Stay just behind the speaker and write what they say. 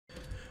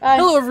Bye.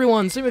 Hello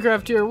everyone,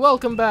 CMeeCraft here.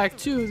 Welcome back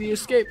to the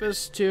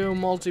Escapists 2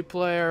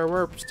 multiplayer.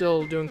 We're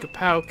still doing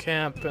KAPOW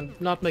Camp and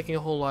not making a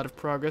whole lot of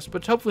progress,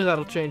 but hopefully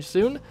that'll change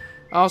soon.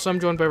 Also, I'm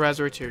joined by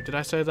Raspberry2. Did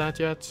I say that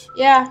yet?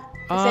 Yeah.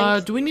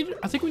 I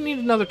think we need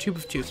another tube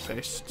of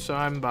toothpaste, so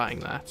I'm buying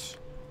that.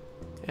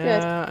 Good.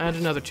 And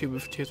another tube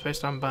of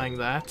toothpaste, I'm buying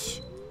that.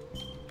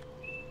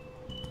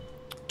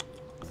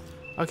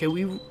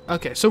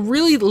 Okay, so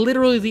really,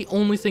 literally the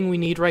only thing we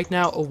need right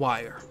now, a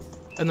wire.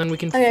 And then we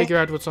can figure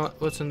out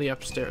what's in the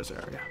upstairs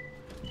area.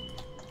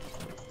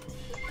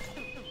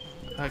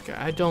 Okay,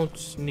 I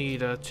don't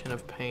need a tin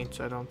of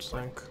paint, I don't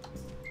think.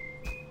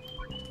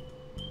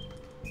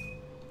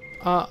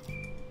 Do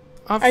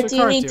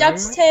you need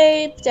duct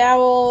tape,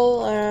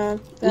 dowel,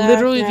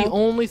 literally the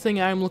only thing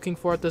I'm looking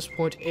for at this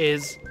point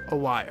is a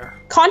wire.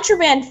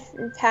 Contraband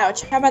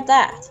pouch, how about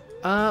that?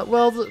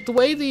 Well, the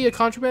way the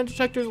contraband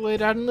detector is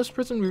laid out in this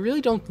prison, we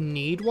really don't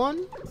need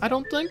one, I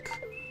don't think.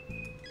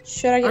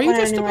 Should I get one? Are you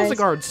dressed up anyways? as a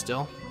guard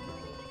still?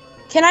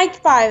 Can I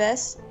buy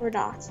this or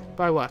not?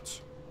 Buy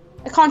what?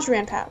 A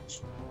contraband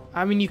pouch.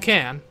 I mean, you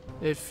can,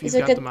 if you've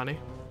got the money.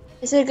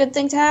 Is it a good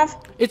thing to have?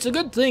 It's a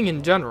good thing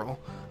in general.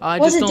 I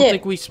just don't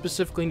think we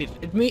specifically need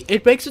it.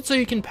 It makes it so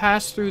you can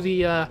pass through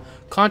the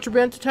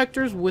contraband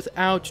detectors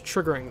without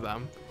triggering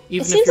them.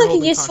 Even it seems like a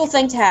useful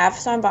thing to have,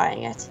 so I'm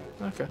buying it.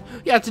 Okay.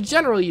 Yeah, it's a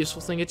generally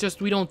useful thing. It's just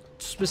we don't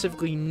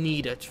specifically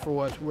need it for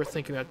what we're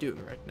thinking about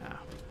doing right now.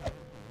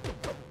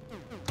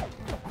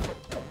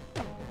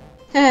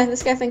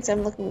 This guy thinks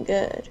I'm looking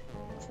good.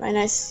 It's my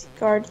nice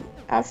guard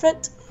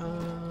outfit.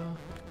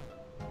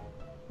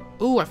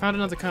 Ooh, I found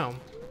another comb.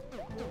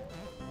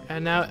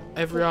 And now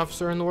every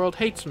officer in the world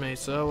hates me,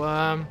 so,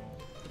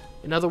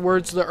 in other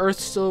words, the Earth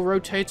still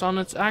rotates on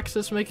its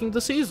axis, making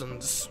the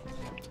seasons.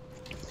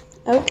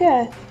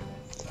 Okay.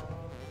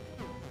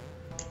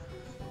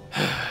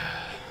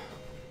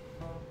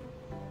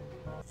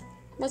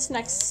 What's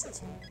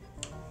next?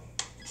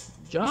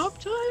 Job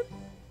time?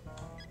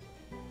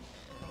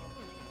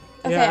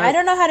 Okay, yeah, I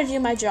don't know how to do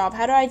my job.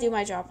 How do I do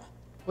my job?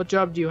 What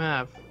job do you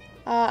have?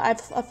 I'm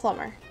a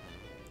plumber.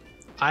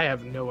 I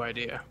have no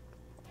idea.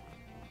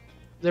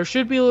 There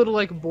should be a little,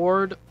 like,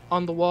 board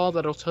on the wall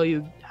that'll tell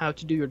you how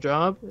to do your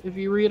job, if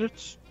you read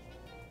it.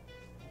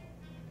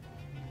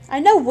 I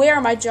know where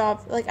my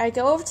job, like, I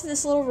go over to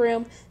this little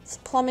room, it's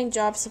plumbing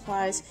job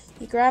supplies,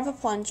 you grab a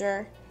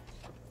plunger.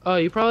 Oh,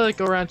 you probably, like,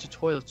 go around to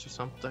toilets or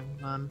something,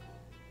 then.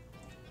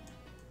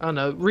 I don't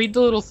know, read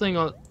the little thing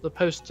on the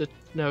post-it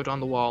note on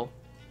the wall.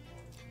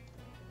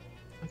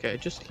 Okay,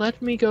 just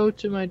let me go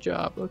to my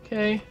job,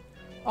 okay?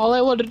 All I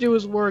want to do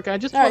is work. I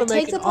just want to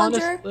make an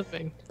honest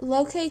living.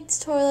 Locate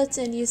toilets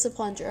and use the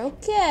plunger.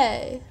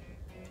 Okay.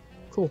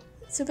 Cool.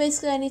 So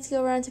basically, I need to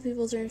go around to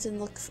people's rooms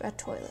and look at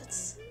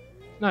toilets.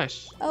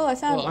 Nice. Oh, I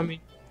found one. I mean,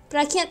 but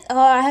I can't. Oh,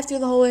 I have to go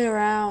the whole way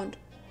around.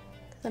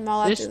 I'm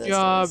not allowed to do this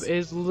job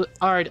is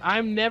alright.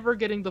 I'm never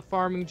getting the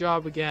farming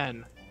job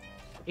again.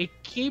 It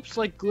keeps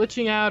like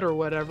glitching out or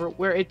whatever.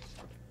 Where it's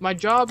my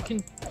job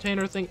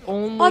container thing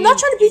only. Oh, I'm not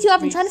trying to beat you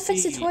up. I'm trying to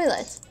fix the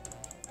toilet.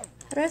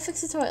 How do I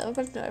fix the toilet? What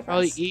do I press?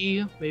 Probably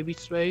E, maybe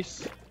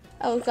space.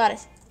 Oh, got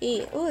it.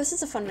 E. Oh, this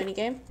is a fun mini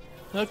game.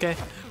 Okay.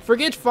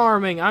 Forget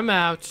farming. I'm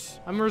out.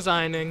 I'm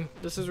resigning.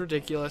 This is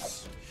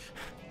ridiculous.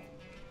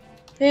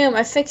 Boom,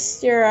 I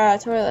fixed your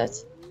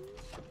toilet.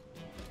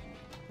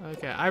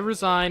 Okay, I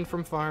resign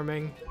from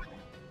farming.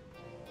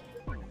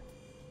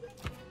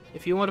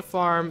 If you want to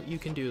farm, you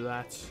can do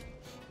that.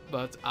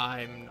 But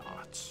I'm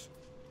not.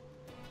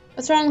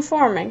 What's wrong with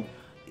farming?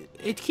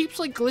 It keeps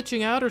like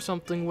glitching out or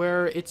something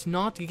where it's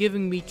not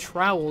giving me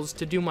trowels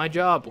to do my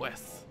job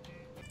with.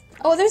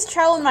 Oh, there's a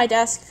trowel in my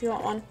desk if you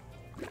want one.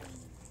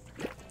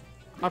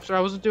 Officer, I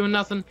wasn't doing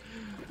nothing.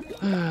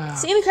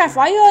 CMeeCraft,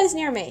 why are you always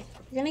near me?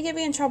 You're gonna get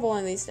me in trouble one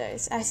of these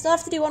days. I still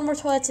have to do one more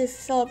toilet to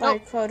fill up my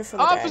quota for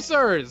the day.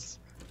 Officers!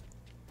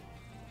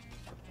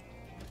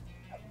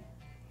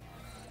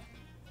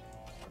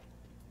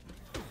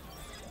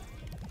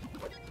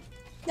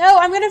 No,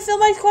 I'm gonna fill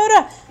my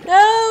quota!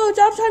 No,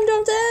 job time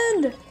don't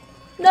end!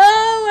 No,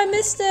 I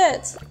missed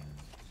it!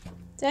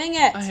 Dang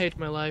it. I hate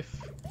my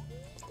life.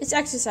 It's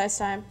exercise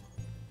time.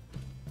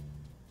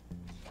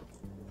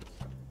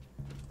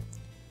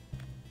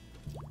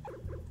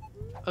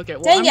 Okay,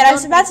 well, dang it, I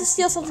was about to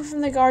steal something from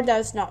the guard that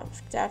was not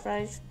that, but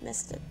I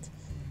missed it.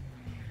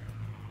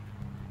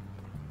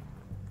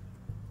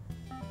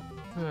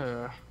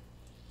 Alright,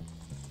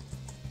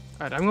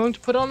 I'm going to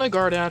put on my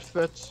guard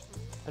outfit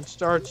and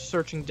start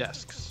searching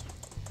desks.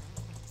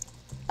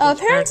 Oh,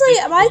 apparently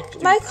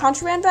my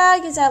contraband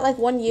bag is at like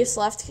 1 use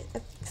left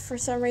for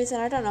some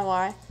reason. I don't know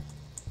why.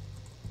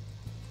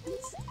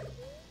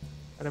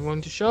 And I'm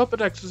going to show up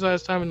at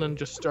exercise time and then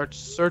just start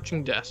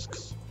searching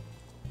desks.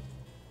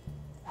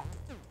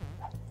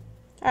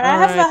 Alright,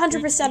 I have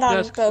 100%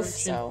 on both,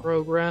 so.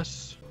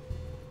 Progress.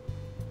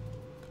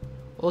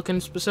 Looking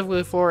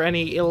specifically for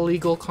any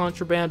illegal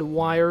contraband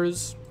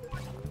wires.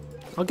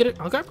 I'll grab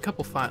a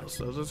couple files,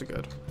 so those are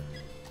good.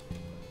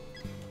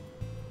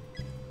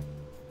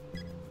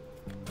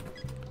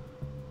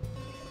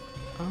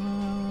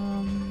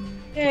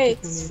 Okay,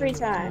 think we it's need free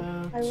another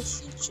time. cat. I will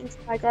switch into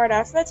my guard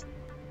outfit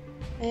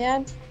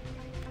and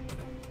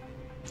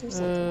do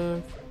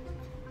something.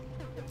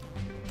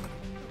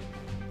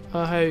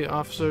 Hey,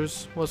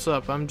 officers. What's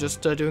up? I'm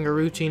just doing a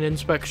routine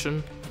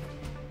inspection.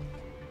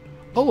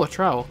 Oh, a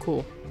trowel.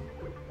 Cool.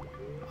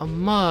 A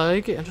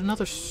mug and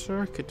another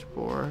circuit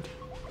board.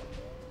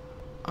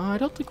 I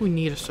don't think we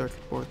need a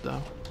circuit board,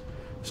 though.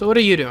 So what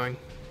are you doing?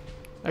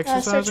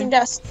 Exercising? Searching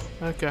desk.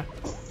 Okay.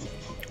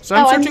 So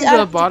I'm searching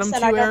the bottom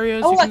two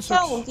areas. Oh, You a can search.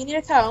 comb. Do you need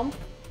a comb?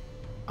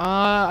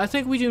 I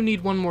think we do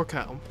need one more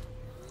comb.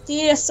 Do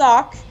you need a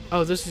sock?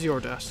 Oh, this is your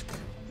desk.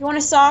 You want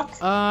a sock?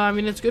 I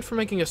mean, it's good for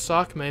making a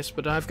sock mace,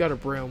 but I've got a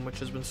broom, which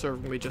has been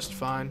serving me just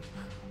fine.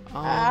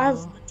 I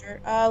have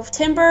 100.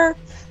 Timber,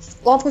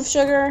 lump of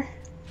sugar.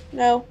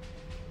 No.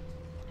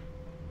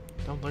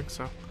 Don't think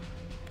so.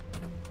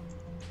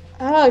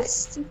 Oh,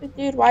 stupid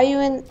dude. Why are you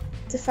in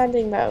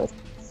defending mode?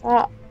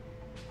 Stop.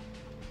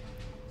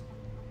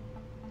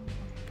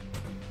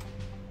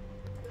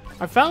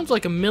 I found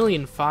like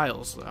 1,000,000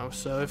 files, though,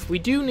 so if we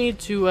do need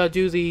to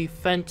do the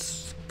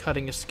fence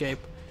cutting escape,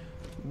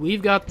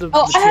 we've got the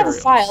Oh, materials. I have a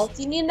file.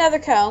 Do you need another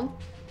comb?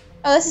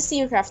 Oh, this is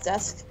CMeeCraft's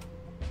desk.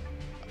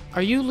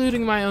 Are you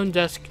looting my own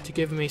desk to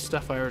give me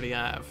stuff I already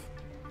have?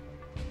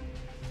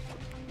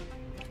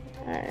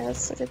 Alright,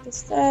 let's look at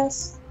this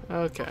desk.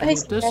 Okay, Hey,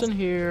 put this in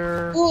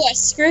here. Ooh, a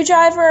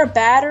screwdriver, a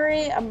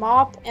battery, a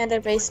mop, and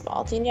a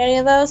baseball. Do you need any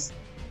of those?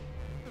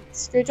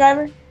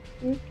 Screwdriver?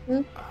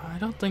 Mm-hmm. I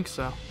don't think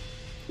so.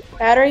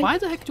 Battery? Why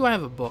the heck do I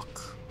have a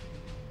book?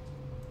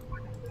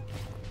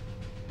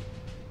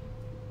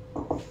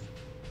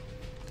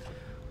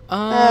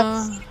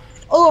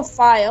 Oh, a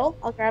file.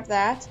 I'll grab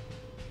that.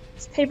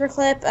 It's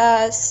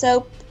paperclip,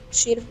 soap,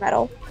 sheet of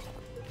metal.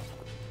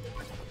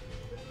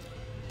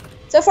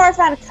 So far, I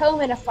found a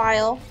comb in a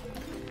file.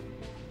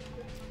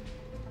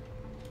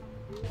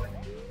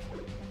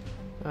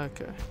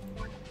 Okay.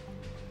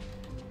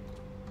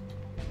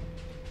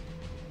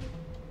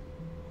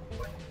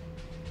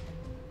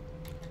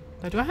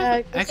 Now, do I have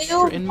an extra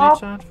glue,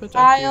 inmate's mop, outfit?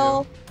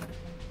 file.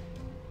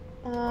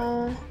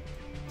 Let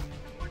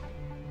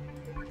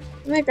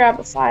me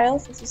grab a file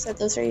since you said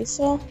those are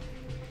useful.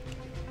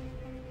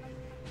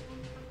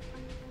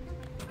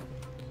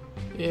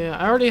 Yeah,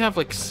 I already have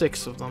like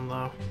 6 of them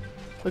though.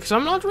 Because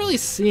I'm not really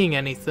seeing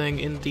anything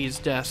in these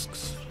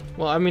desks.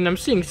 Well, I mean, I'm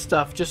seeing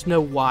stuff, just no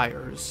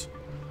wires.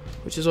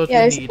 Which is what we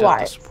need at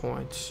this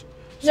point. Is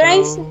there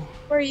anything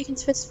where you can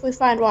specifically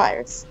find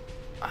wires?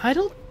 I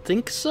don't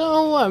think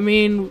so. I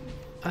mean,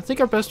 I think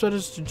our best bet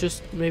is to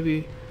just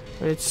maybe...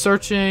 It's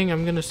searching.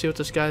 I'm gonna see what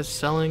this guy's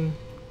selling.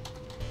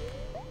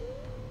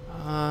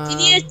 Do you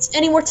need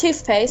any more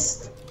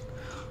toothpaste?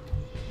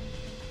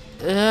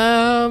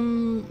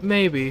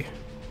 Maybe.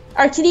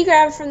 Or can you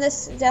grab it from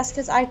this desk?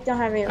 Because I don't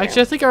have any room.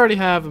 Actually, I think I already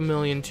have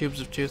 1,000,000 tubes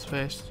of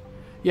toothpaste.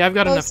 Yeah, I've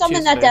got enough some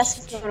toothpaste. in that desk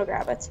if you want to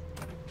grab it.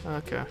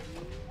 Okay.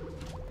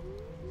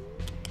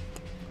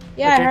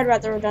 Yeah, Okay. I heard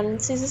about the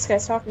redundancies. This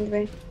guy's talking to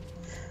me.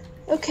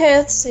 Okay,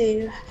 let's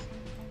see.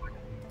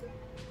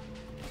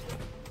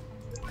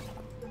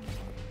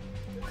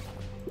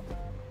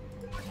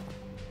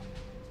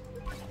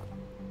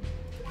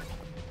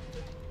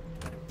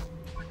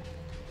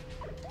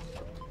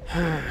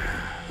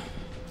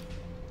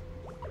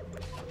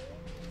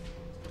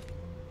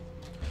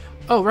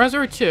 Oh,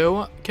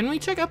 Raspberry2, can we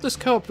check out this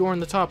K.A.P.O.W door in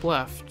the top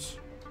left?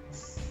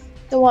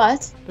 The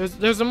what?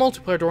 There's a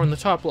multiplayer door in the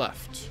top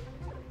left.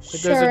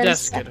 There's a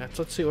desk in it.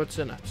 Let's see what's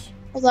in it.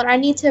 Hold on, I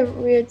need to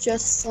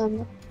readjust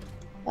some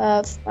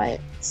of my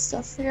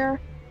stuff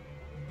here.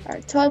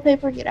 Alright, toilet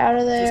paper, get out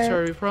of there. Just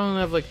hurry, we probably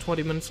only have like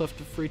 20 minutes left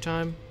of free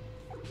time.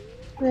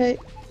 Right.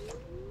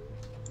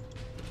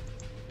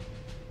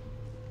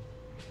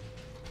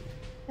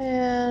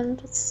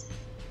 And let's see.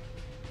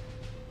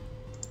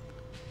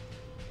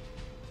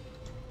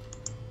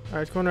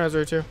 Alright, come on,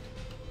 Raspberry2.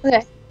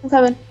 Okay, I'm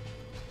coming.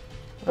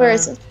 Where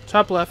is it?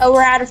 Top left. Oh,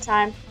 we're out of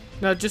time.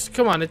 No, just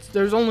come on.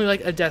 There's only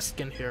like a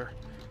desk in here.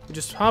 You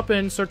just hop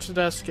in, search the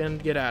desk,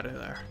 and get out of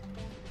there.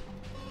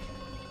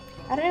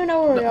 I don't even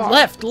know where we are.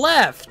 Left.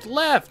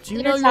 You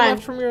Dinner know your time.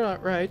 left from your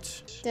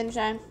right. Dinner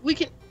time. We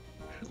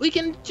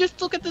can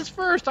just look at this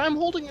first. I'm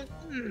holding it.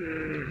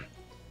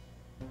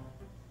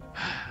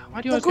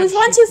 Why do you Look, always we've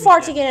gotta gone shoot too me far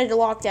down? to get into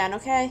lockdown,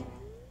 okay?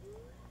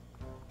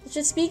 Let's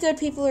just be good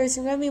people, or there's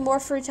gonna be more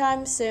free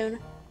time soon.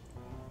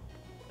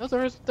 No,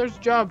 there's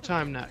job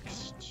time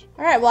next.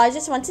 Alright, well I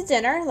just went to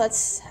dinner.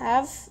 Let's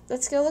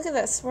go look at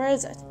this. Where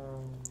is it?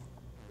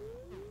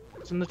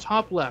 It's in the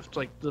top left,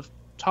 like the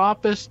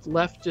toppest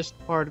leftist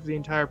part of the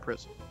entire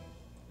prison.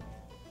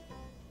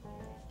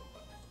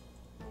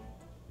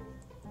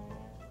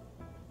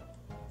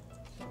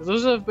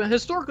 Those have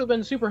historically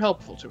been super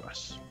helpful to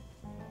us.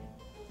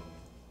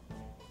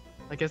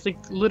 Like, I think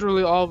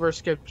literally all of our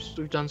escapes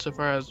we've done so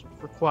far has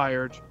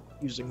required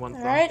using one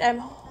phone. Alright, I'm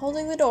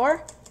holding the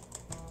door.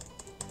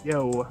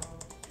 Yo.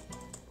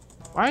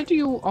 Why do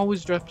you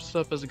always dress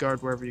up as a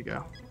guard wherever you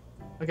go?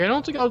 Okay, I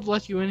don't think I'll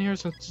let you in here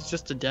since it's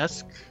just a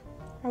desk.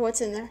 Or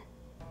what's in there?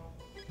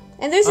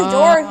 And there's a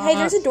door. Hey,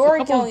 there's a door a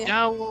couple going. Of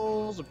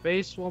dowels, a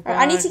baseball bat.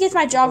 Right, I need to get to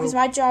my job because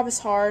my job is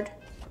hard.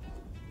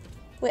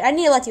 Wait, I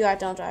need to let you out,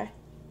 don't I?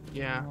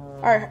 Yeah.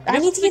 Alright, I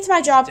need to get to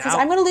my job because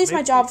I'm gonna lose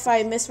my job if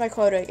I miss my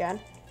quota again.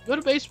 You got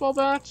a baseball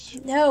bat?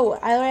 No,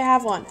 I already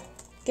have one.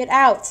 Get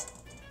out.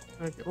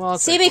 Okay, well,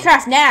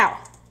 CMeeCraft now.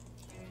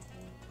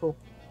 Cool.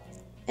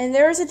 And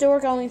there is a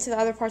door going to the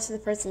other parts of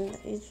the prison.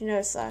 Did you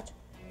notice that?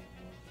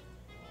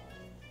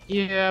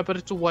 Yeah, but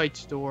it's a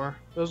white door.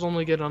 Those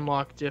only get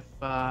unlocked if,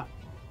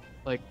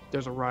 like,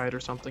 there's a riot or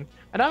something.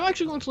 And I'm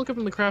actually going to look up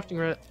in the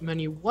crafting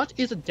menu, what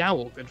is a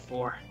dowel good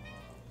for?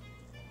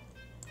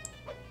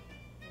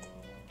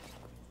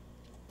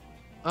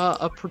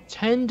 A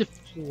pretend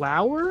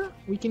flower?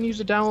 We can use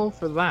a dowel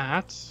for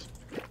that.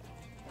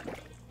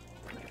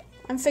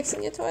 I'm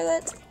fixing a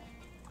toilet.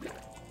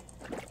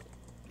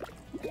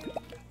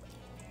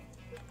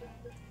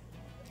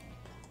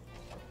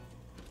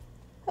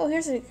 Oh,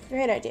 here's a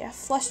great idea.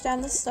 Flush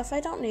down the stuff I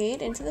don't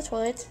need into the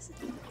toilet.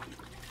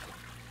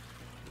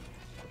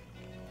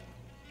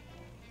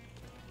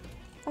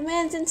 Oh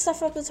man, it didn't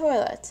stuff up the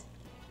toilet.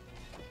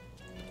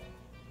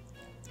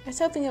 I was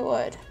hoping it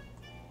would.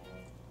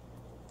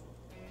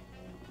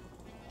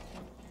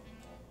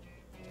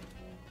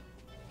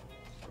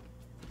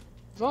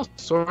 There's all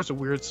sorts of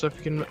weird stuff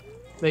you can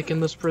make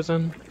in this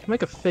prison. You can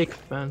make a fake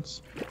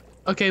fence.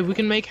 Okay, we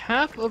can make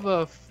half of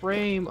a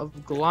frame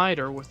of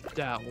glider with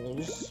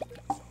dowels.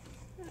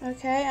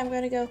 Okay, I'm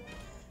gonna go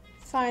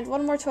find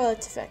one more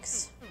toilet to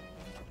fix.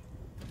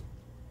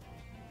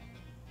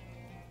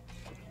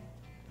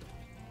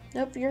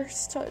 Nope, your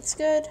toilet's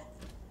good.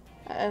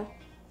 Uh-oh.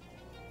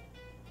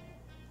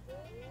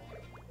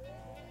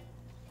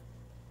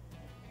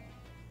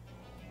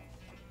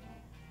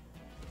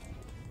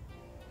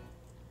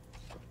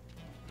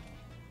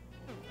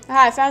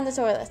 Ah, I found the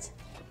toilet.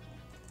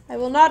 I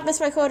will not miss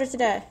my quota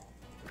today.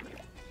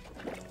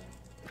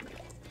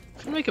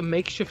 Let's make a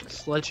makeshift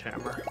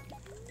sledgehammer.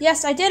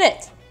 Yes, I did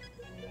it!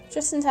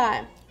 Just in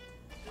time.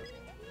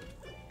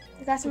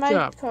 I got to my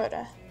job.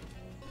 quota.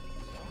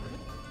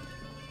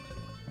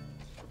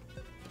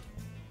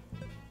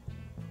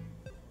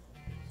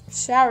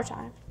 Shower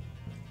time.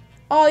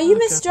 Oh, you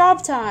missed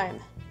job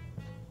time.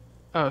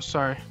 Oh,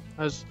 sorry.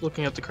 I was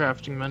looking at the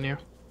crafting menu.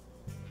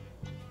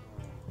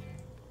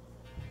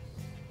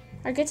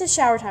 Or get to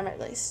shower time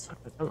at least.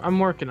 I'm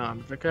working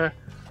on it, okay?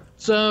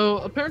 So,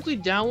 apparently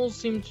dowels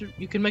seem to...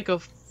 You can make a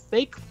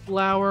fake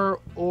flower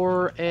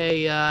or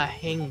a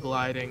hang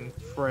glider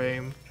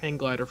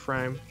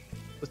frame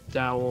with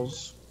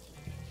dowels.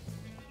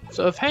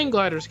 So if hang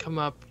gliders come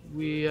up,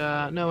 we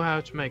know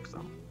how to make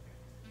them.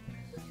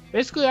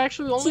 Basically,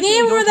 actually, only do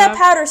you need more of that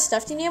powder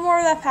stuff? Do you need more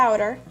of that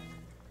powder?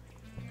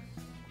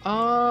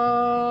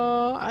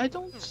 I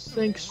don't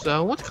think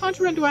so. What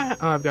contraband do I have?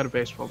 Oh, I've got a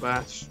baseball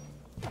bat.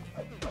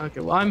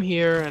 Okay, well, I'm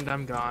here and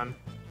I'm gone.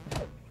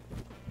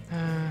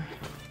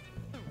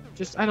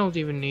 I don't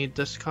even need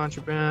this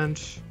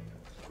contraband.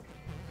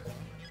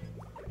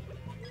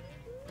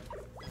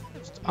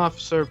 Just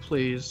officer,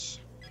 please.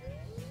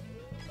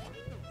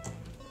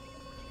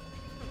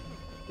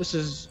 This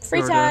is free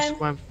your time.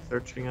 desk. I'm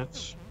searching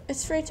it.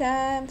 It's free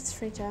time. It's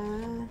free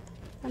time.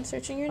 I'm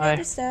searching your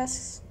neighbors'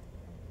 desks.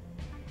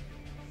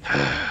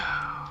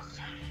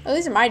 Oh,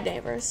 these are my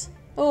neighbors.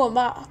 Oh,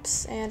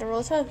 mops and a roll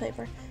of toilet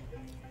paper.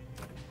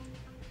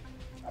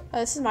 Oh,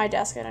 this is my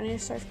desk. I don't need to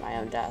search my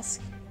own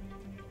desk.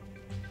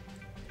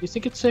 You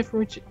think it's safe for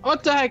me to...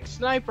 What the heck,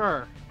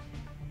 sniper?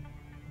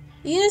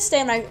 You need to stay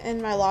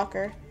in my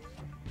locker.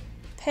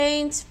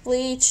 Paint,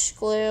 bleach,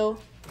 glue.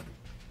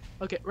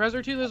 Okay,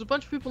 Raspberry2, there's a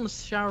bunch of people in the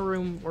shower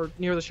room or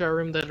near the shower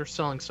room that are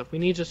selling stuff. We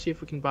need to see if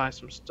we can buy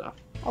some stuff.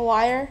 A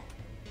wire?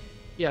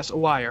 Yes, a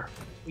wire.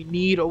 We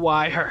need a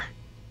wire.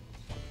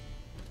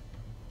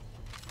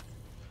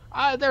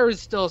 There is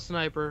still a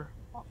sniper.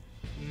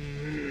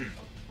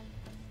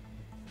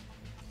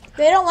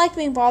 They don't like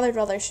being bothered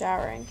while they're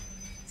showering.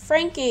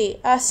 Frankie,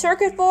 a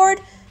circuit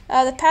board,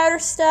 the powder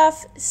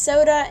stuff,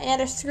 soda,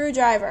 and a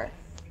screwdriver.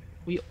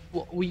 We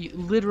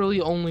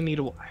literally only need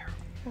a wire.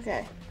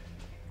 Okay.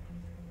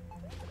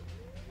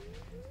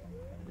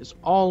 Is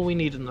all we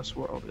need in this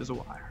world is a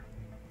wire.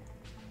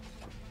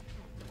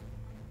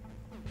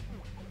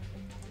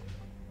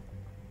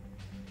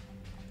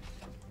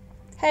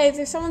 Hey, if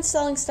there's someone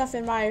selling stuff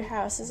in my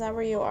house, is that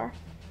where you are?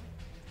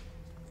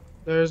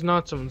 There's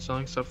not someone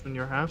selling stuff in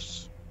your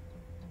house.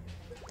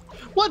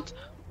 What?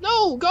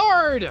 No,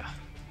 guard!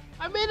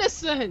 I'm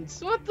innocent!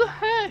 What the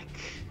heck?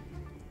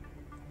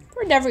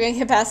 We're never gonna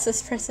get past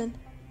this prison.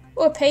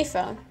 Oh, a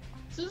payphone.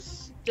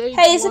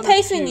 Hey, is a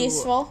payphone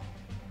useful?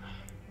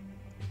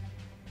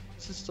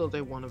 This is still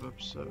day 1 of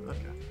episode.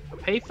 Okay. A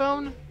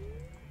payphone?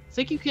 I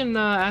think you can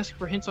ask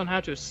for hints on how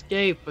to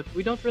escape, but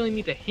we don't really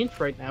need a hint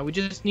right now. We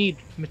just need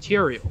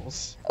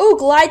materials. Oh,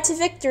 glide to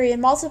victory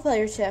and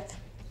multiplayer tip.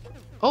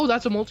 Oh,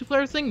 that's a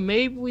multiplayer thing?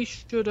 Maybe we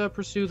should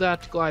pursue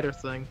that glider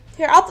thing.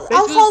 Here, I'll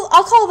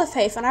call the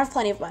payphone. I have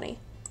plenty of money.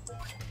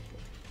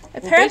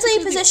 Apparently,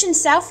 basically positioned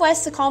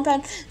southwest of the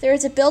compound, there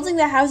is a building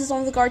that houses one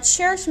of the guard's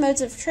sheriff's modes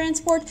of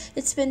transport.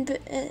 It's been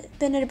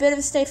in a bit of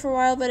a state for a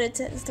while, but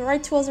if the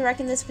right tools, I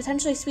reckon this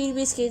potentially speedy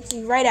beast gets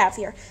you right out of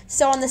here.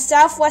 So on the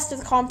southwest of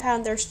the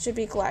compound, there should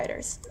be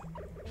gliders.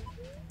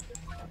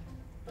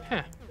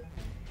 Huh.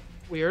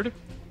 Weird.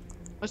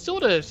 I still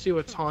want to see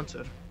what's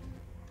haunted.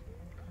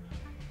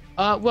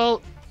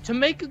 Well, to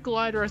make a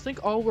glider, I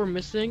think all we're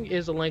missing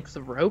is a length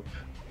of rope.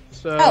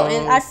 So. Oh,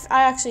 and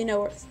I actually know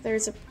where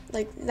there's a,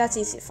 like, that's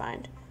easy to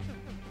find.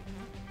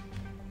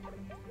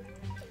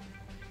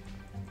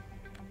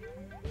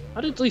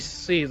 I'd at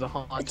least see the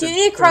haunted. Do you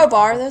need a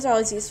crowbar? Those are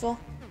always useful.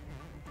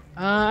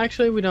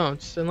 Actually we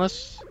don't,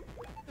 unless...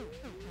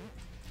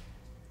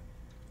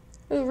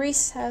 Ooh,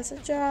 Reese has a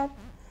job.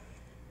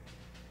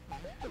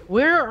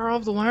 Where are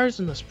all the wires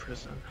in this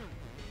prison?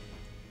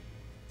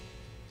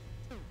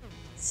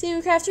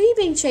 CMeeCraft, are you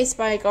being chased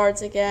by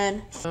guards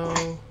again?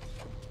 Oh.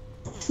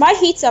 My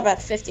heat's up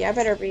at 50. I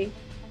better be.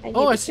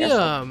 I see a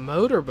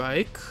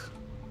motorbike.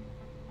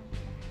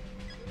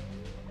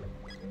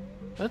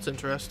 That's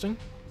interesting.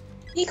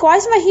 Eek, why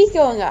is my heat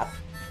going up?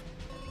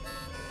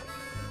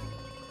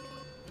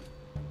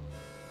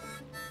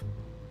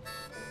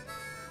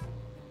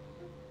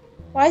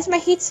 Why is my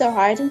heat so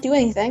high? I didn't do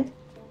anything.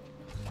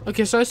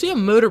 Okay, so I see a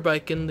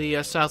motorbike in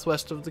the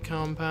southwest of the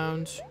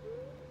compound.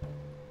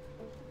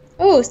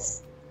 Ooh,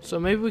 So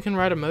maybe we can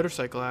ride a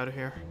motorcycle out of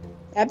here.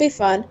 that'd be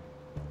fun.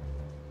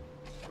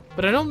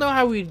 But I don't know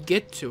how we'd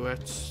get to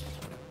it.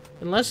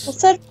 Unless...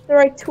 Let's set the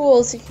right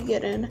tools you can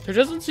get in. There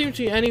doesn't seem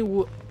to be any...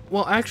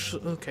 Well,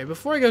 actually... Okay,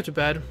 before I go to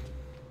bed...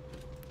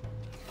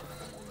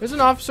 There's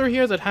an officer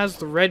here that has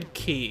the red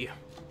key.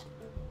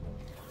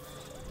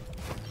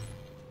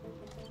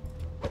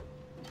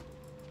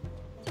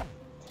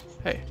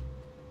 Hey.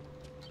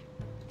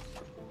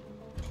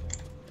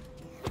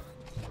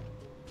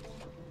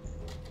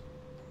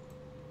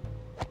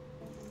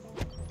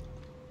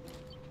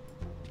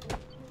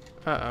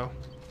 Uh-oh.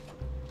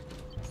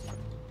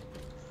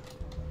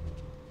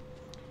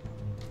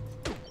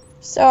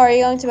 So, are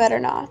you going to bed or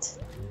not?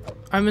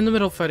 I'm in the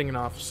middle of fighting an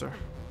officer.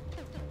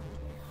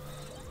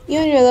 You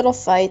and your little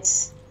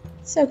fights.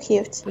 So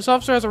cute. This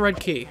officer has a red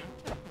key.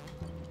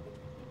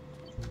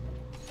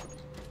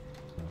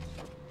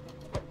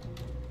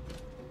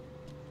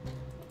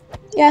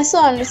 Yeah, I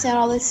still don't understand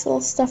all this little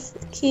stuff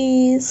with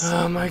keys.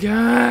 Oh my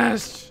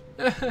gosh!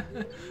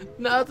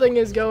 Nothing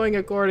is going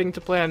according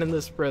to plan in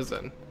this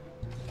prison.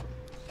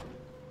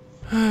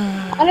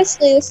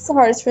 Honestly, this is the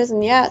hardest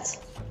prison yet.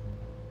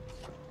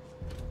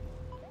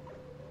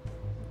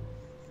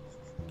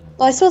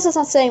 Well, I suppose that's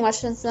not saying much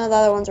since none of the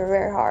other ones were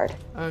very hard.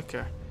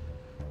 Okay.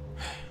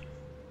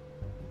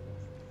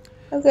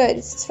 Oh good,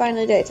 it's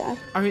finally daytime.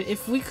 I mean,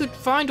 if we could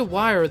find a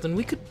wire, then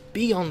we could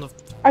be on the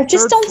Or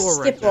just third don't floor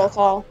skip right roll now.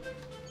 call.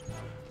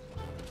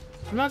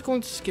 I'm not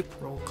going to skip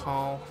roll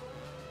call.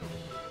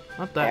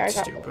 Not There, that I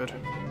got stupid.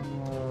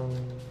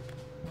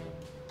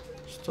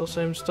 Still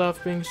same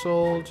stuff being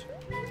sold.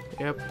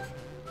 Yep.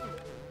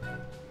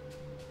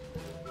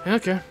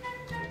 Okay.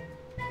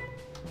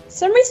 For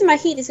some reason my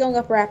heat is going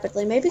up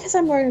rapidly. Maybe because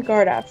I'm wearing a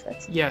guard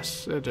outfit.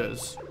 Yes, it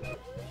is.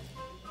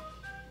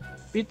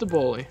 Beat the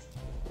bully.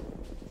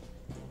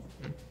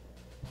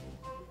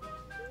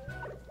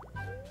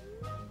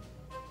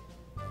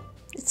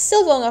 It's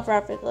still going up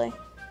rapidly.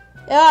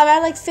 Yeah, I'm at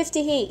like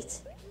 50 heat.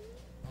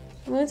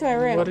 I'm moving to my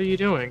room. What are you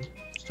doing?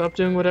 Stop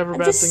doing whatever I'm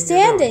bad just thing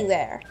you're doing. standing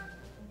there.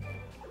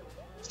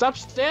 Stop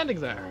standing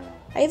there.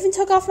 I even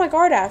took off my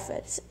guard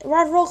outfit.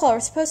 We're at roll call. We're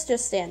supposed to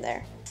just stand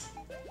there.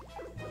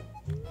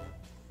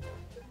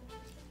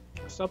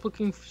 Stop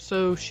looking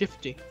so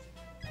shifty.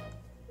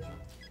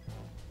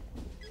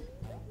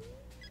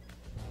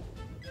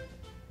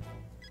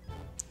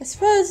 I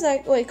suppose,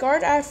 like, wait,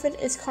 guard outfit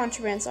is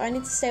contraband, so I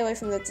need to stay away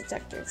from the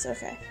detectors.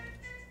 Okay.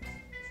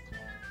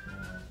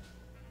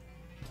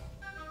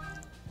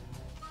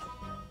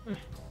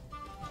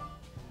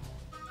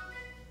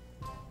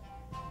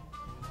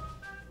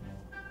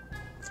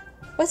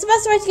 What's the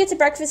best way to get to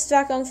breakfast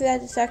without going through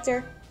that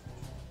detector?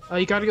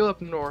 You gotta go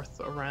up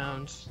north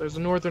around. There's a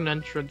northern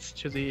entrance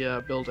to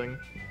the building.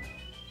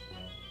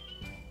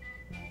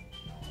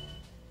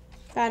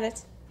 Found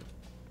it.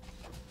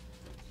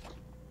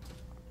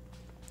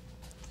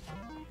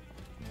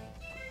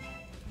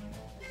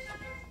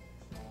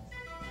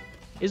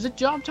 Is it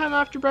job time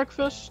after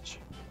breakfast?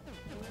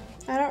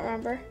 I don't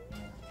remember.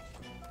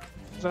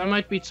 'Cause I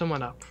might beat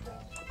someone up.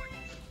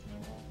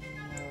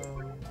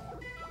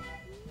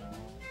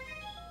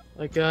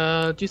 Like,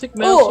 do you think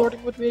mail Ooh.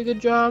 sorting would be a good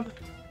job?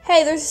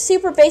 Hey, there's a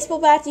super baseball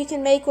bat you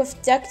can make with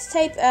duct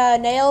tape,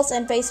 nails,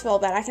 and baseball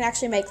bat. I can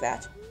actually make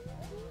that.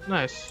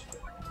 Nice.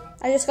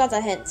 I just got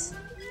that hint.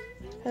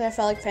 Because I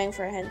felt like paying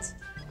for a hint.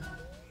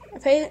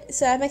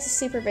 So that makes a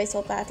super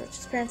baseball bat, which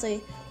is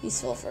apparently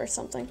useful for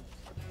something.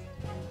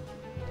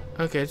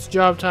 Okay, it's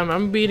job time.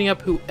 I'm beating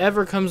up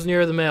whoever comes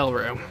near the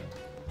mailroom.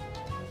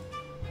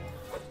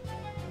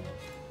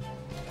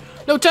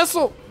 No,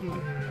 Tesla!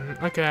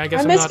 Okay, I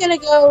guess I'm I'm just not... gonna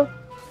go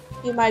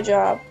do my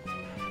job.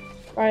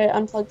 Right,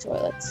 unplug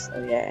toilets.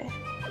 Oh, yay.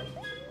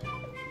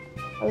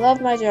 I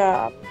love my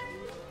job.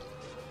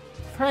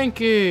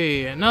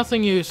 Frankie,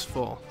 nothing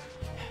useful.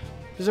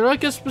 Is there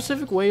like a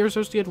specific way you're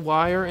supposed to get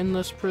wire in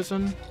this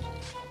prison?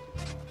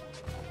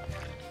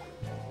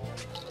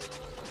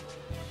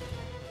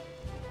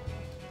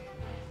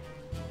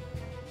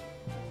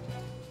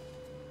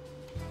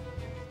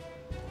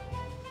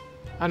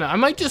 I know, I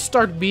might just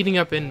start beating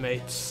up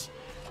inmates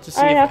to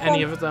see if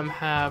any of them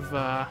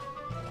have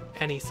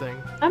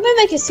anything. I'm gonna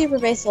make a super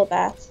baseball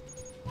bat.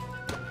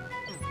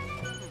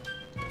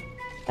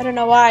 I don't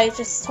know why, it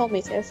just told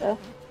me to, so.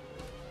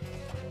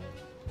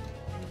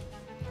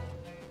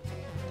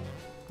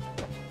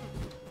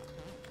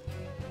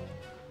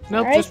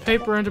 Nope, just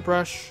paper and a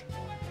brush.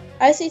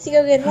 I just need to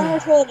go get one more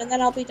toilet and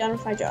then I'll be done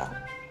with my job.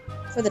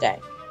 For the day.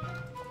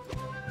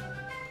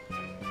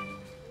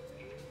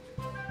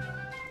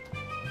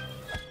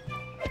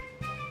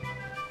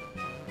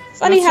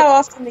 Funny how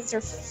often these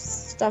are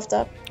stuffed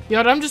up.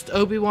 Yeah, I'm just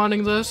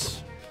Obi-Wanning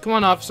this. Come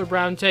on, Officer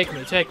Brown, take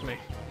me, take me.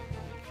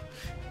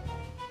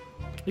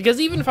 Because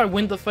even if I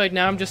win the fight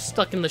now, I'm just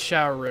stuck in the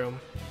shower room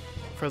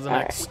for the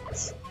next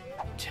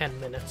 10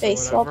 minutes.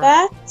 Baseball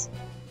bat,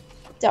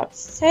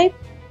 duct tape,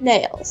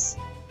 nails,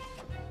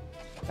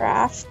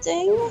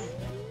 crafting,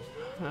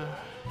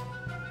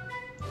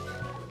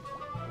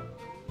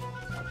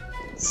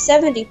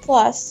 70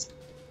 plus.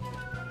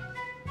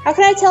 How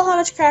can I tell how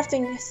much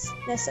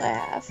craftingness I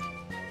have?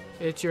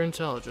 It's your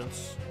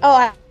intelligence.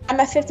 Oh, I'm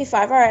at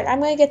 55. Alright, I'm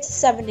gonna get to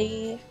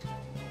 70.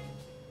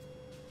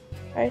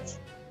 Right.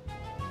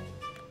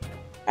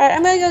 Alright,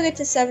 I'm gonna go get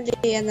to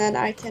 70 and then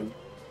I can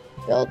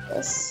build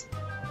this.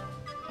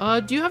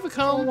 Do you have a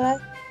comb? A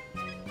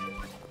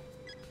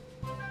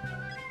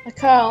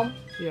comb?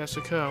 Yes,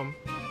 a comb.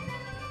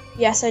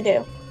 Yes, I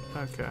do.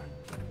 Okay.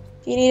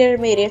 Do you need it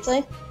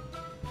immediately?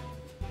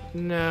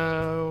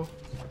 No.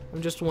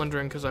 I'm just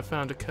wondering because I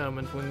found a comb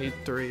and we need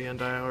 3 and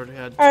I already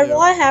had 2. Alright,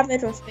 well I have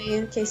it with me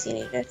in case you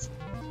need it.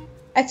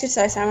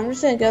 Exercise time. I'm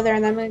just gonna go there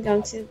and then I'm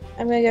gonna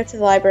go to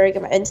the library,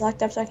 get my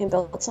intellect up so I can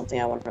build something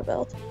I want to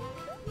build.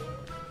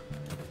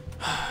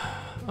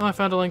 Oh, I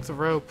found a length of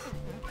rope.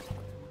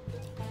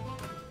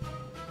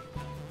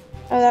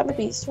 Oh, that would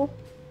be useful.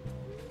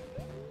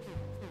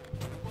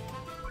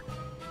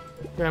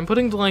 Yeah, I'm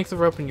putting the length of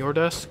rope in your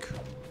desk.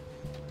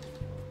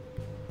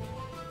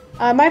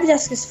 My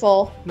desk is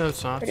full. No,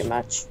 it's not. Pretty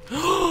much.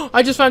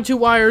 I just found 2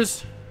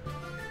 wires.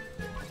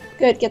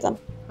 Good, get them.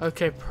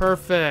 Okay,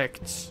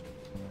 perfect.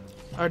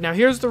 Alright, now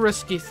here's the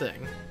risky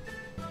thing.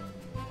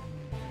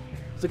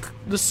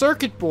 The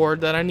circuit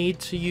board that I need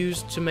to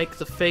use to make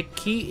the fake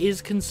key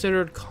is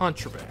considered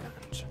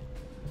contraband.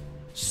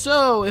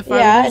 So, if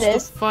I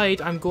lose the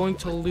fight, I'm going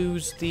to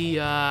lose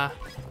the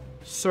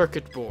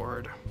circuit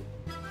board.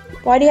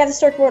 Why do you have the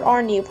circuit board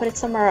on you? Put it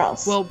somewhere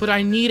else. Well, but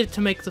I need it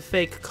to make the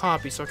fake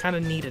copy, so I kind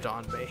of need it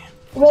on me.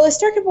 Well, the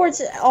circuit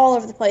board's all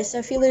over the place, so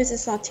if you lose,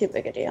 it's not too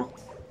big a deal.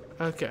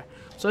 Okay.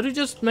 So to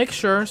just make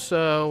sure,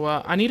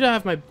 so I need to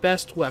have my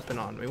best weapon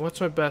on me.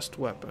 What's my best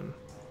weapon?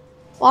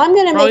 Well, I'm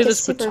gonna Probably make a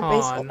this super baton.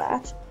 baseball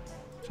bat.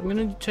 So I'm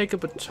gonna take a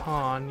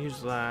baton,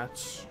 use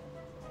that.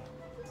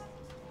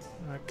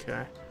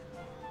 Okay.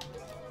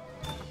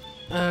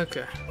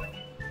 Okay.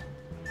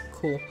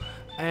 Cool.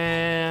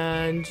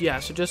 And yeah,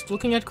 so just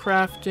looking at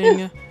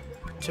crafting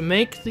to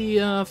make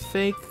the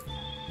fake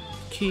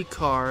key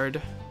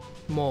card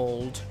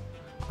mold,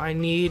 I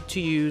need to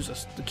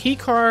use the key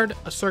card,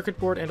 a circuit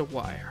board, and a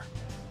wire.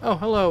 Oh,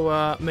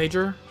 hello,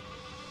 Major.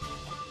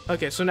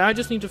 Okay, so now I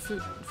just need to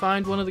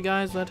find one of the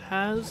guys that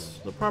has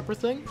the proper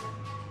thing.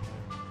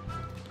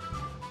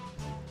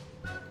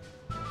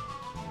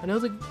 I know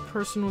the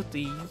person with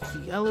the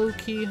yellow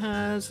key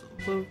has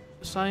the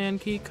cyan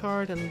key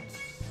card, and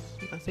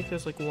I think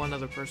there's like one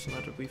other person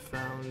that we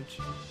found.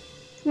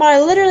 Come on,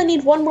 I literally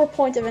need one more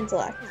point of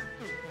intellect.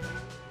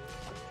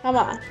 Come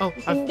on. Oh,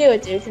 you can do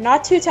it, dude. You're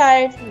not too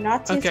tired. You're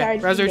not too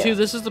tired. Okay, Raspberry2,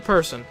 this is the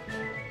person.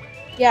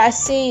 Yeah, I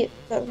see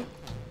them.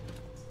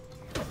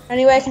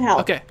 Any way I can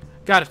help. Okay,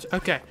 got it.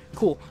 Okay,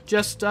 cool.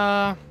 Just,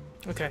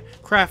 okay,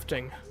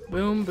 crafting.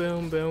 Boom,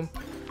 boom, boom.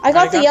 I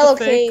got the yellow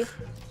key.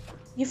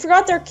 You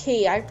forgot their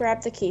key. I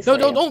grabbed the key for you.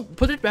 No, don't.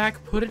 Put it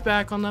back. Put it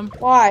back on them.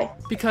 Why?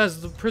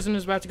 Because the prison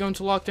is about to go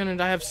into lockdown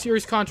and I have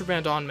serious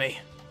contraband on me.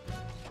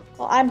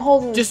 Well, I'm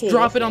holding the key. Just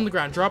drop it on the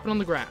ground. Drop it on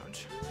the ground.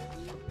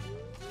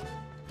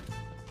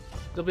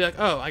 They'll be like,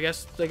 oh, I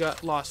guess they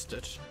lost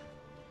it.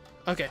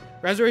 Okay,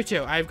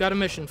 Raspberry2, I've got a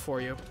mission for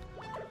you.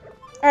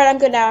 Alright, I'm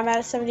good now. I'm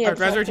at 70. Alright,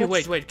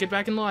 Raspberry2, wait, get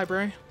back in the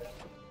library.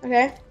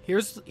 Okay.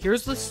 Here's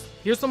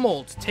the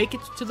molds. Take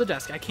it to the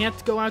desk. I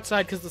can't go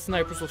outside because the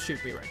snipers will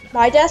shoot me right now.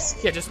 My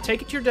desk? Yeah, just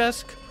take it to your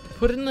desk.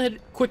 Put it in the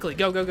quickly.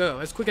 Go,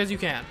 as quick as you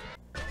can.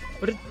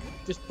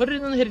 Just put it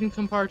in the hidden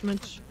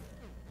compartment.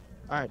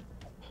 Alright.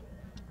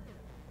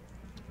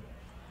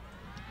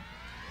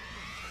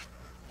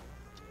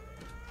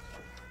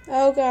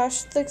 Oh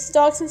gosh, the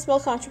dogs can smell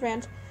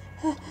contraband.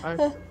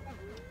 Well,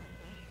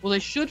 they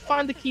should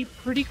find the key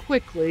pretty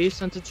quickly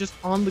since it's just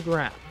on the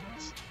ground.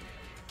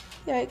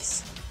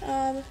 Yikes.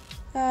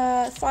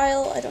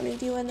 File, I don't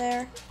need you in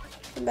there.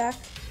 Come back.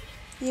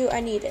 You, I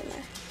need in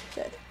there.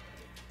 Good.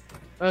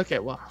 Okay,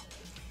 well,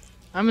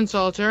 I'm in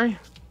solitary.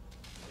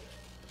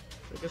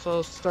 I guess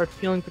I'll start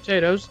peeling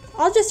potatoes.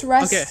 I'll just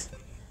rest. Okay.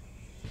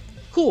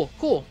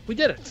 Cool. We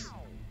did it.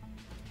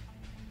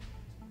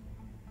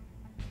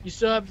 You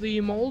still have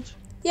the mold?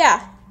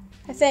 Yeah,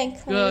 I think.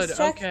 Let me Good, just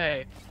check.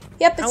 okay.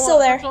 Yep, it's still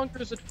there. How long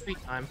is it free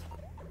time?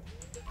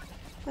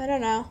 I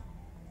don't know.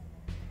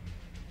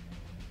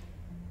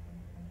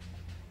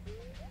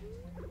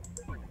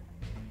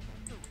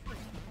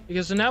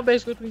 Because so now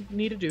basically what we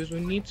need to do is we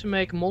need to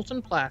make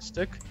molten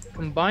plastic,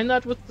 combine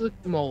that with the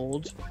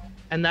mold,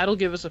 and that'll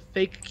give us a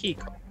fake key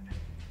card.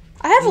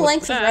 I have a And with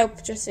length of that-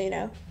 rope, just so you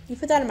know. You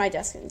put that in my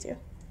desk, didn't you?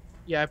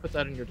 Yeah, I put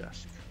that in your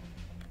desk.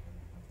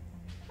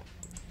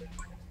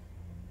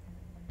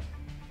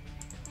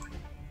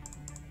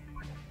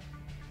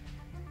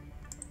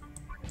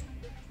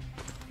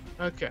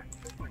 Okay.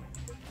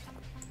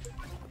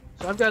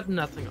 So I've got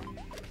nothing on.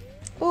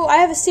 Ooh, I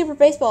have a super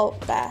baseball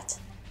bat.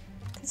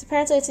 Because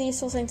apparently it's a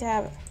useful thing to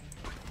have.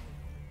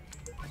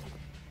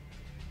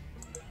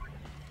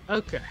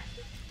 Okay.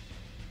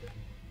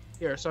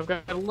 Here, so I've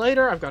got a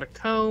lighter, I've got a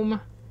comb.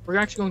 We're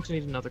actually going to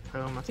need another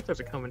comb. I think there's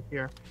a comb in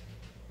here.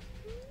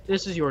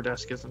 This is your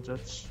desk, isn't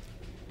it?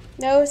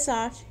 No, it's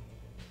not.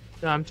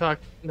 No, I'm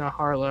talking... No,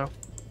 Harlow.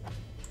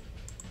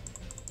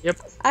 Yep.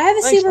 I have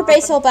a Thanks, super Harlow.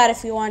 baseball bat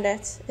if you want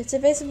it. It's a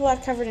baseball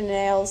bat covered in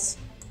nails.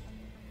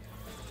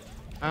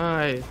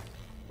 I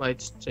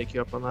might take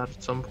you up on that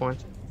at some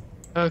point.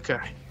 Okay.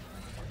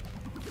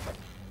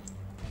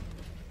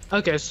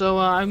 Okay, so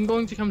I'm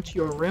going to come to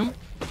your room.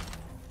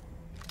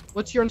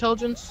 What's your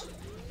intelligence?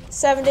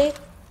 70.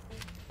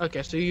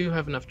 Okay, so you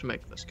have enough to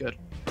make this. Good.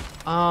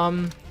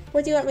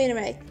 What do you want me to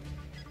make?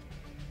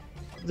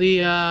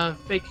 The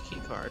fake key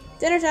card.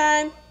 Dinner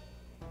time.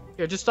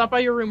 Here, just stop by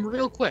your room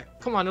real quick.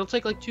 Come on, it'll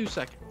take like 2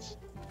 seconds.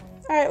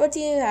 Alright, what do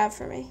you have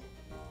for me?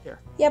 Here.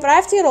 Yeah, but I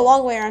have to get a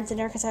long way around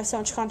dinner because I have so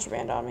much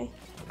contraband on me.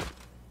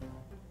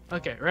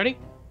 Okay, ready?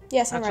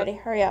 Yes, I'm That's ready.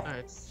 Hurry up.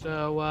 Alright,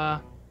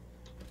 so,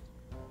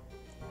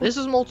 this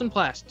is molten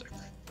plastic.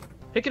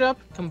 Pick it up,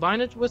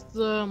 combine it with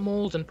the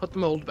mold, and put the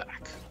mold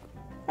back.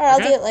 Alright,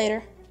 Okay. I'll do it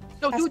later.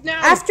 No, do it now!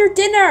 After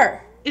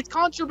dinner! It's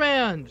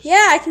contraband!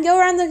 Yeah, I can go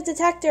around the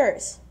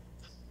detectors.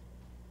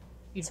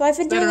 You'd So I've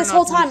been doing better this not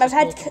whole use time. this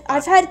molten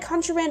I've had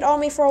contraband on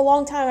me for a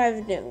long time.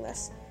 I've been doing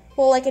this.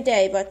 Well, like a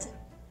day, but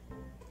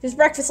there's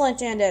breakfast,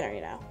 lunch, and dinner,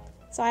 you know.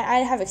 So I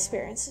have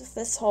experience with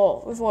this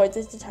whole avoid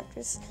the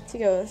detectors to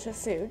go to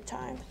food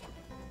time.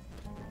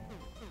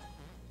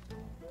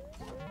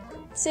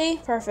 See?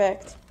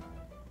 Perfect.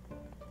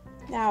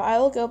 Now I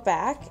will go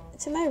back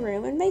to my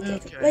room and make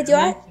it. Okay, Wait, do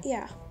and I? then-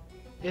 Yeah.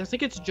 Yeah, I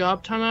think it's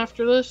job time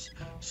after this.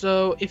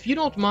 So if you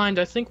don't mind,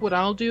 I think what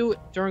I'll do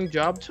during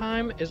job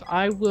time is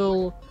I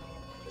will...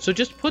 So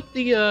just put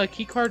the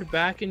key card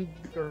back in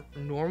your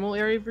normal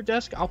area of your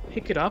desk. I'll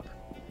pick it up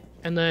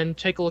and then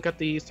take a look at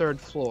the 3rd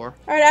floor.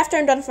 Alright, after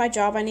I'm done with my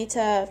job, I need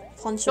to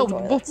plunge No, some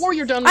toilets. before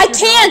you're done with I your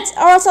can't!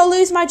 job- Or else I'll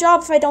lose my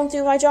job if I don't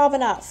do my job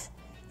enough.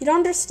 You don't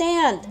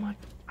understand.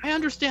 I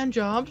understand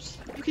jobs.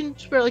 You can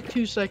spare like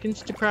 2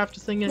 seconds to craft a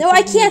thing. And No, put I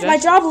it in your can't. My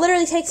desk. job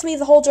literally takes me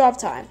the whole job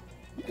time.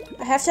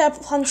 I have to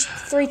plunge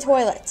 3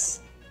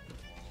 toilets.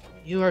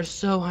 You are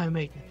so high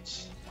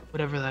maintenance,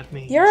 whatever that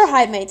means. You're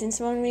high maintenance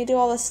when we do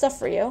all this stuff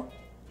for you.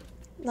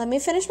 Let me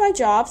finish my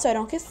job so I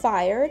don't get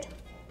fired.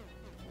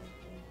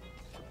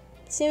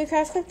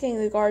 CMeeCraft cooking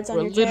the guards on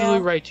We're your literally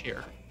jail. right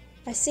here.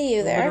 I see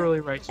you there.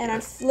 Literally right here. And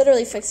I'm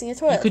literally fixing a You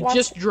toilet. could Watch.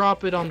 just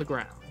drop it on the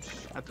ground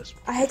at this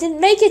point. I didn't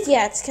make it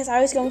yet because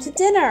I was going to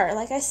dinner,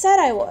 like I said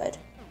I would.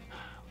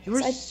 You were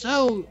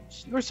you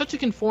were such a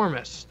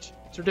conformist.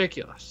 It's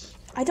ridiculous.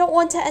 I don't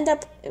want to end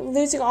up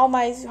losing all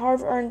my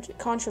hard-earned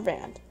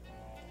contraband.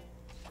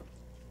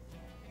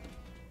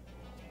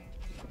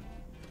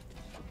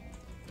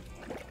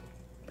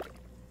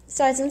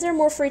 Besides, isn't there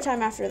more free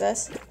time after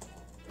this?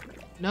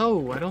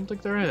 No, I don't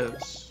think there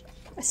is.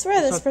 I swear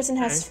That's this not person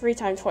has okay. free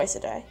time twice a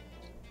day.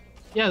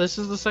 Yeah, this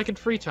is the 2nd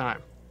free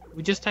time.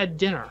 We just had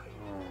dinner.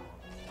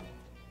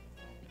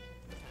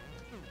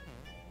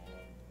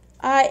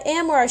 I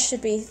am where I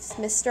should be,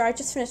 mister. I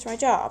just finished my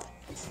job.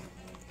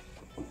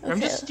 I'm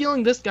Okay. just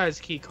stealing this guy's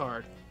key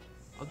card.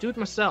 I'll do it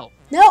myself.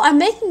 No, I'm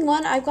making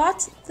one. I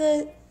got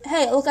the...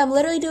 Hey, look,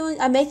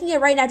 I'm making it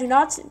right now. Do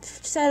not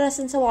set us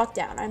into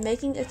lockdown. I'm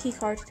making a key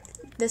card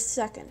this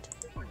second.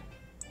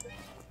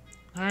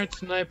 Alright,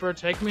 Sniper,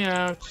 take me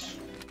out.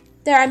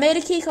 There, I made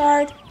a key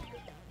card.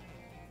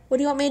 What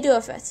do you want me to do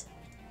with it?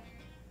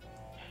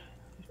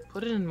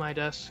 Put it in my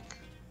desk.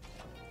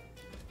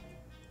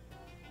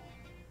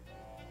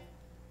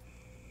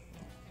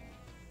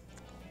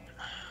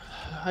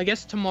 I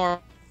guess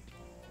tomorrow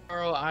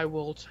I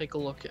will take a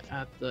look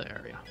at the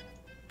area.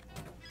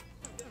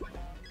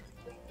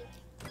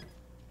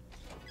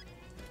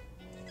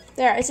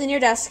 There, it's in your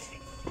desk.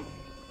 Do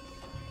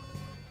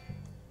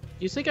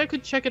you think I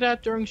could check it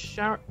out during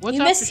shower? What's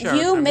You after missed shower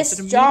time? Is missed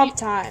it job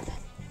time.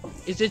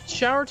 Is it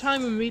shower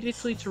time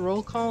immediately to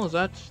roll call? Is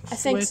that I the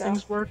think way so.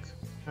 things work?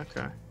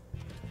 Okay.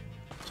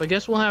 So I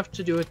guess we'll have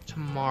to do it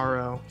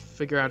tomorrow.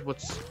 Figure out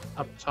what's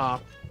up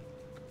top.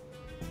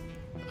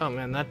 Oh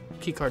man, that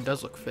keycard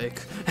does look fake.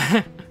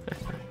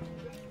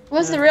 What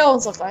does the real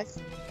ones look like?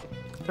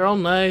 They're all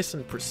nice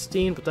and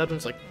pristine, but that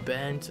one's like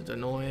bent and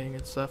annoying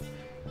and stuff.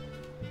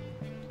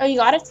 Oh, you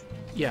got it?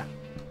 Yeah.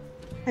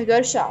 I go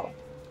to shower.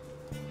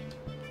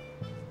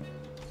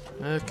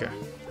 Okay.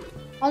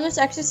 I'll just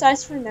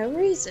exercise for no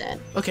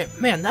reason. Okay,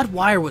 man, that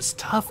wire was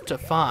tough to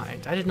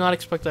find. I did not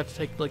expect that to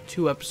take like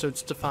 2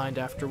 episodes to find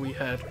after we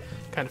had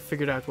kind of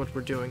figured out what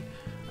we're doing.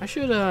 I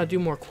should do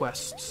more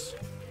quests.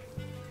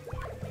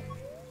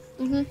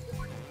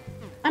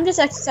 I'm just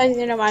exercising,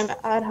 you know, I'm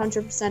at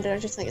 100% and I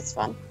just think it's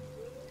fun.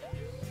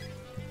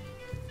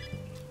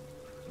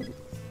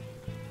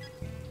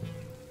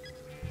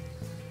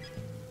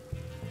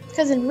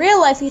 Because in real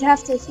life, you'd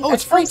have to... Oh,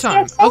 it's free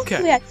time.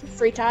 Okay. We had 2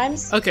 free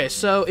times. Okay,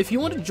 so if you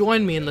want to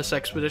join me in this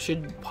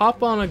expedition,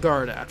 pop on a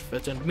guard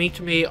outfit and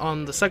meet me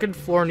on the 2nd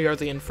floor near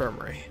the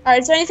infirmary.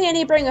 Alright, is there anything I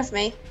need to bring with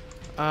me?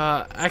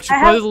 Actually,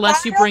 probably the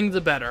less you bring,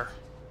 the better.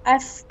 I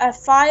have a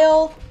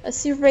file, a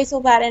super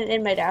baseball bat, and an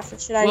inmate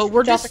outfit. Should I? Well,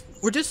 we're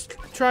just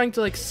trying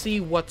to like see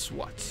what's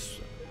what.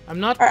 I'm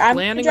not Alright,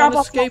 planning on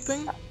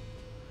escaping,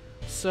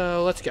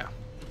 so let's go.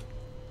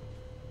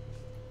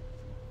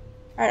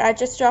 Alright, I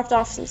just dropped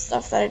off some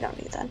stuff that I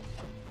don't need then.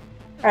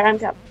 Alright, I'm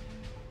coming.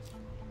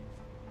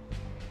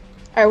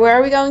 Alright, where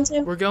are we going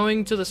to? We're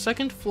going to the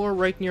 2nd floor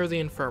right near the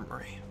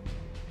infirmary.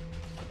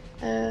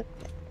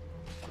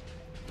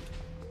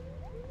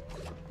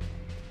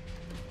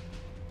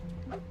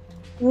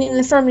 You mean the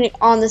infirmary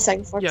on the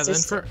 2nd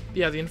floor?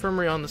 Yeah, the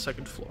infirmary on the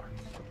 2nd floor.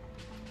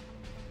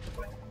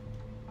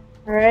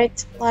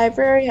 Alright,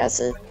 library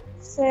has a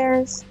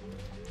stairs.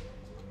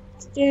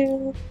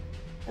 Nope.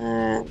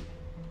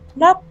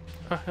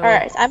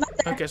 Alright, I'm up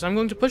there. Okay, so I'm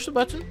going to push the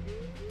button.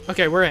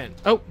 Okay, we're in.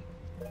 Oh.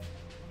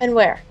 And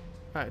where?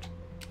 Alright.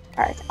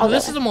 Alright, Oh,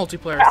 this is a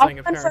multiplayer thing,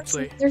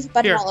 apparently. There's a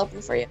button Here. all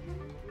open for you.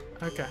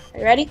 Okay. Are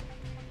you ready?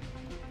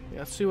 Yeah,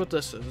 let's see what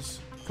this is.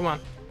 Come on.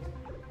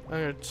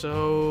 Alright,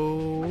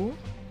 so...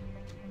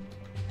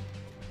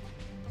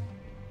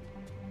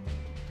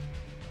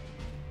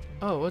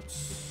 Oh,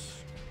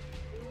 what's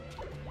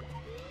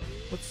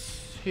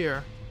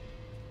here?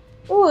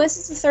 Ooh, this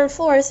is the 3rd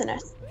floor, isn't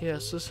it?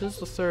 Yes, this is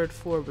the 3rd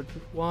floor, but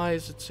why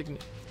is it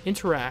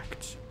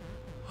interact?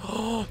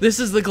 Oh, this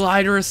is the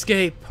glider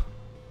escape!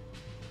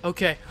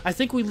 Okay, I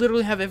think we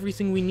literally have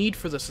everything we need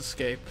for this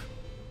escape.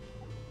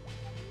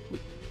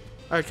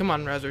 Alright, come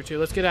on, Raspberry2,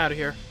 let's get out of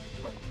here.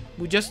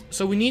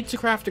 So we need to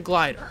craft a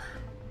glider.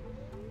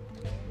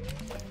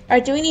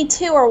 Alright, do we need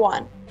 2 or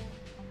 1?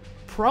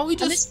 Probably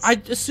just,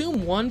 I'd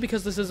assume 1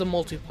 because this is a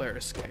multiplayer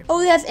escape. Oh,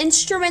 we have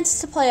instruments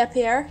to play up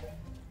here.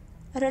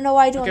 I don't know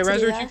why I don't want to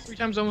do that. Okay, Raspberry2, 3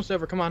 times almost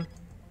over, come on.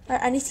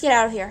 Alright, I need to get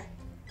out of here.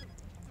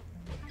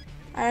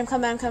 Alright,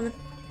 I'm coming.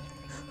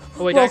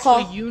 Oh wait, Roll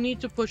actually, call. you need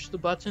to push the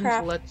button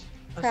Crap. to let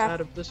us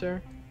out of this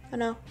area. I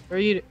know. Or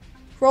you...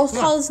 Roll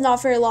call is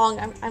not very long.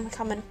 I'm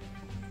coming.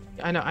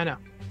 I know.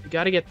 You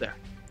gotta get there.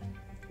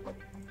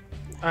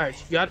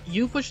 Alright,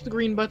 you push the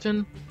green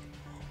button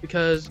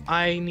because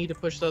I need to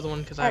push the other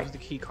one because I have the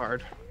key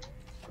card.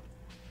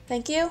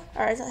 Thank you.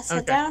 Alright, let's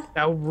sit down.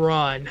 Now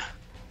run.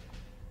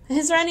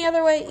 Is there any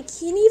other way?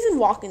 Can you even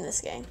walk in this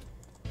game?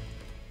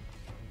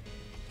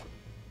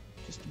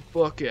 Just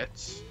book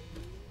it.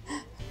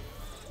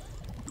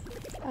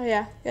 Oh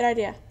yeah, good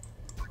idea.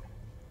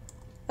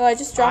 Oh, I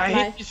just dropped I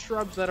hate these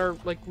shrubs that are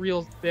like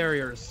real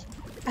barriers.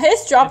 I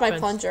just dropped my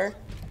plunger.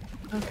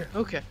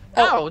 Okay.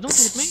 Oh, Ow, don't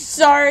hit me.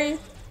 Sorry.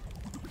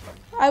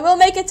 I will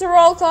make it to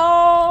roll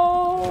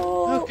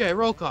call. Okay,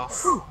 roll call.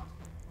 Whew.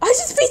 I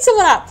just beat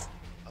someone up.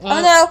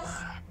 Oh no.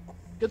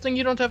 Good thing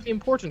you don't have the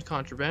important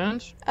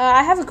contraband.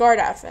 I have a guard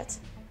outfit.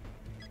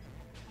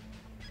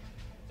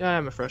 Yeah,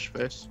 I'm a fresh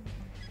face.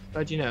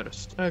 Glad you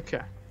noticed.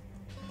 Okay.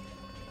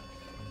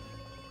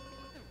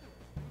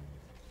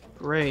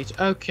 Great.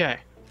 Okay.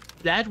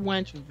 That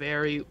went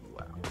very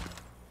well.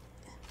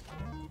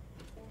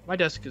 My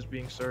desk is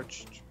being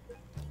searched.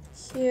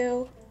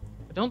 Q.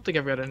 I don't think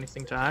I've got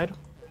anything to hide.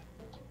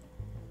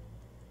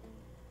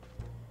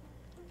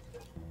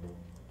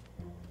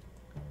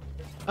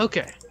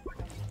 Okay.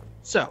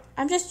 So.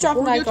 I'm just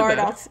dropping my guard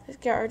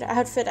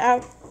outfit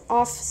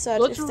off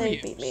so if they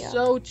beat me up.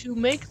 So to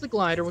make the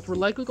glider, what we're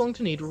likely going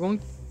to need,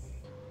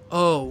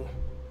 Oh.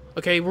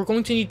 Okay, we're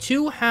going to need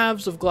 2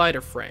 halves of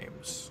glider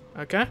frames.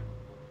 Okay?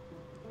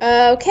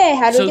 Okay,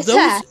 how do we get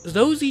that?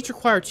 Those each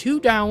require 2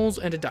 dowels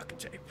and a duct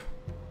tape.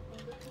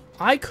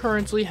 I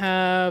currently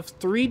have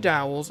 3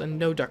 dowels and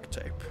no duct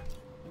tape.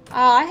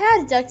 I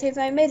had duct tape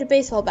and I made a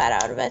baseball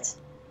bat out of it.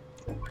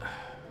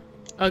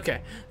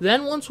 Okay,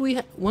 then once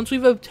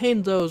we've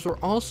obtained those, we're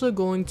also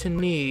going to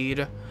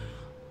need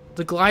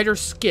the glider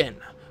skin,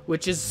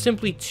 which is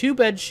simply 2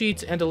 bed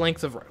sheets and a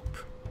length of rope.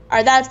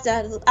 Alright,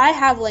 I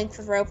have length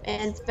of rope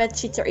and bed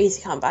sheets are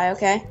easy to come by,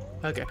 okay?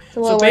 Okay,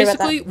 so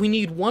basically we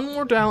need 1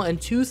 more dowel and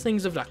 2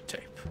 things of duct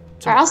tape.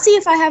 Alright, I'll see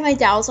if I have my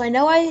dowels. I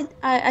know I do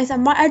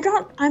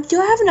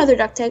I have another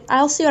duct tape?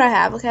 I'll see what I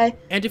have, okay?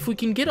 And if we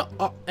can get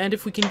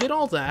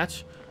all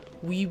that,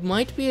 we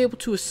might be able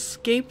to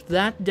escape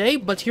that day,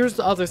 but here's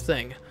the other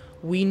thing.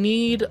 we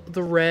need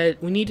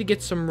we need to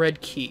get some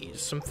red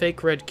keys, some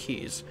fake red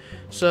keys.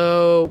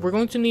 So we're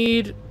going to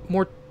need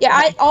more.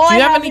 Yeah, do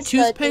you have any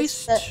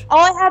toothpaste? All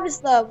I have is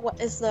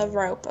the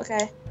rope.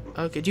 Okay.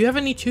 Okay. Do you have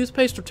any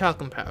toothpaste or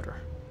talcum powder?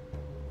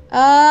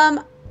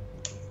 I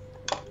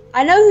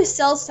know who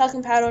sells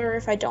talcum powder.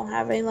 If I don't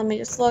have any, let me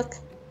just look.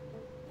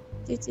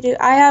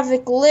 I have the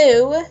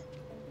glue.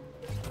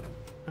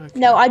 Okay.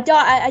 No, I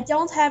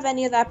don't have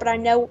any of that, but I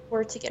know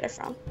where to get it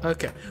from.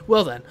 Okay.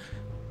 Well then,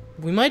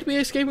 we might be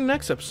escaping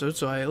next episode,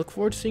 so I look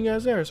forward to seeing you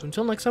guys there. So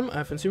until next time,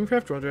 I've been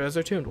CMeeCraft and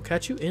Raspberry2, and we'll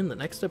catch you in the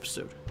next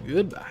episode.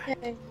 Goodbye.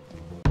 Okay.